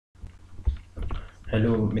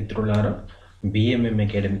Hello మిత్రులారా, BMM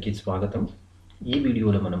అకాడమీకి స్వాగతం. ఈ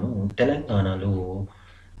వీడియోలో మనము తెలంగాణలో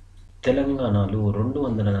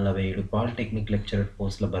 247 పాలిటెక్నిక్ లెక్చరర్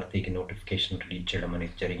పోస్టుల భర్తీకి నోటిఫికేషన్ రిలీజ్ చేయడం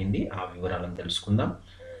అనేది జరిగింది. ఆ వివరాలను తెలుసుకుందాం.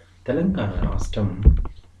 తెలంగాణ రాష్ట్రం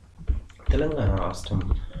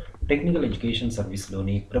టెక్నికల్ ఎడ్యుకేషన్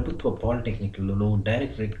సర్వీస్లోని ప్రభుత్వ పాలిటెక్నిక్లలో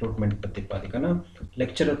డైరెక్ట్ రిక్రూట్మెంట్ ప్రతిపాదికన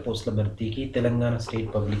లెక్చరర్ పోస్టుల భర్తీకి Telangana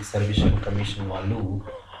state public service commission వాళ్ళు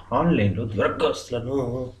ఆన్లైన్లో దరఖాస్తులను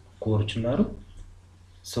కోరుచున్నారు.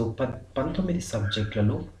 సో 19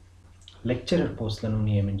 సబ్జెక్టులలో లెక్చరర్ పోస్టులను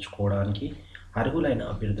నియమించుకోవడానికి అర్హులైన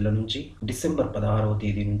అభ్యర్థుల నుంచి డిసెంబర్ 16వ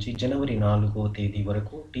తేదీ నుంచి జనవరి 4వ తేదీ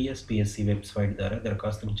వరకు TSPSC వెబ్సైట్ ద్వారా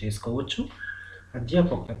దరఖాస్తులు చేసుకోవచ్చు.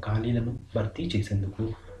 అధ్యాపకుల ఖాళీలను భర్తీ చేసేందుకు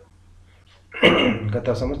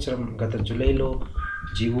గత జూలైలో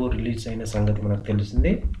జీవో రిలీజ్ అయిన సంగతి మనకు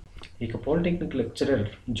తెలిసిందే. ఇక పాలిటెక్నిక్ లెక్చరర్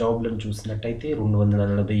జాబ్లను చూసినట్టయితే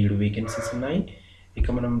 247 వేకెన్సీస్ ఉన్నాయి. ఇక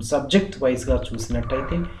మనం సబ్జెక్ట్ వైజ్గా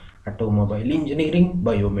చూసినట్టయితే automobile engineering,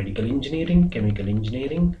 biomedical engineering, chemical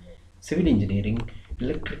engineering, civil engineering,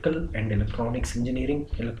 electrical and electronics engineering,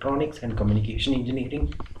 electronics and communication engineering,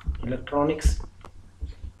 electronics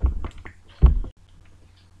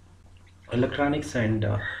and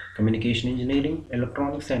communication engineering,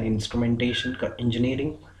 electronics and instrumentation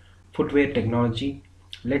engineering, footwear technology,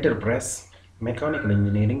 letterpress, mechanical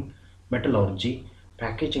engineering, metallurgy,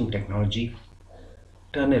 packaging technology,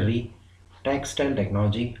 ternary, textile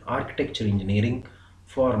technology, architecture engineering,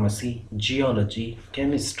 pharmacy, geology,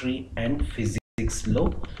 chemistry and physics లో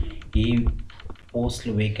ఈ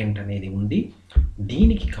పోస్టులు vacant అనేది ఉంది.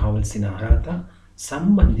 దీనికి కావాల్సిన అర్హత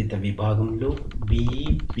సంబంధిత విభాగంలో BE,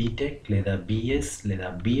 బీటెక్ లేదా BS లేదా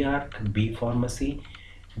BArch, B pharmacy,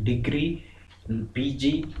 degree, PG,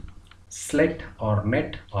 slate or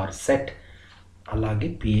net are set, అలాగే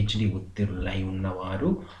PhD ఉత్తీర్ణులై ఉన్నవారు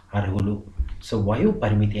అర్హులు. సో వయో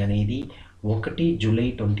పరిమితి అనేది 1 జూలై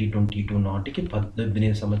 2022 నాటికి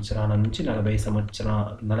 18 సంవత్సరాల నుంచి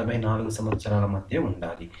 44 సంవత్సరాల మధ్య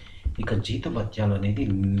ఉండాలి. ఇక జీతభత్యాలు అనేది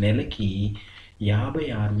నెలకి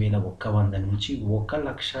 56,100 నుంచి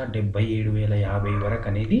 1,77,050 వరకు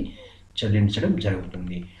అనేది చెల్లించడం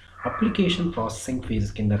జరుగుతుంది. అప్లికేషన్ ప్రాసెసింగ్ ఫీజు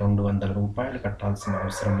కింద 200 రూపాయలు కట్టాల్సిన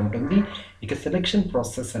అవసరం ఉంటుంది. ఇక సెలెక్షన్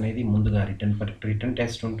ప్రాసెస్ అనేది ముందుగా రిటర్న్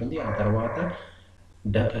టెస్ట్ ఉంటుంది, ఆ తర్వాత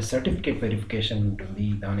సర్టిఫికేట్ వెరిఫికేషన్ ఉంటుంది,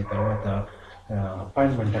 దాని తర్వాత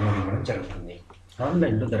అపాయింట్మెంట్ అనేది ఇవ్వడం జరుగుతుంది.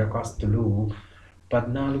 ఆన్లైన్లో దరఖాస్తులు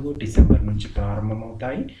 14 డిసెంబర్ నుంచి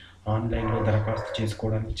ప్రారంభమవుతాయి. ఆన్లైన్లో దరఖాస్తు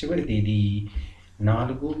చేసుకోవడానికి చివరి తేదీ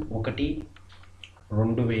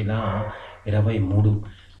 4/1/2023.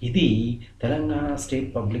 ఇది Telangana state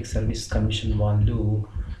public service commission వాళ్ళు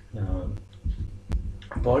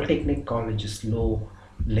పాలిటెక్నిక్ కాలేజెస్లో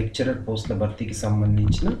లెక్చరర్ పోస్టుల భర్తీకి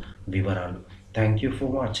సంబంధించిన వివరాలు. Thank you for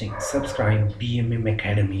watching. Subscribe BMM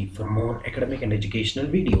Academy for more academic and educational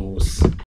videos.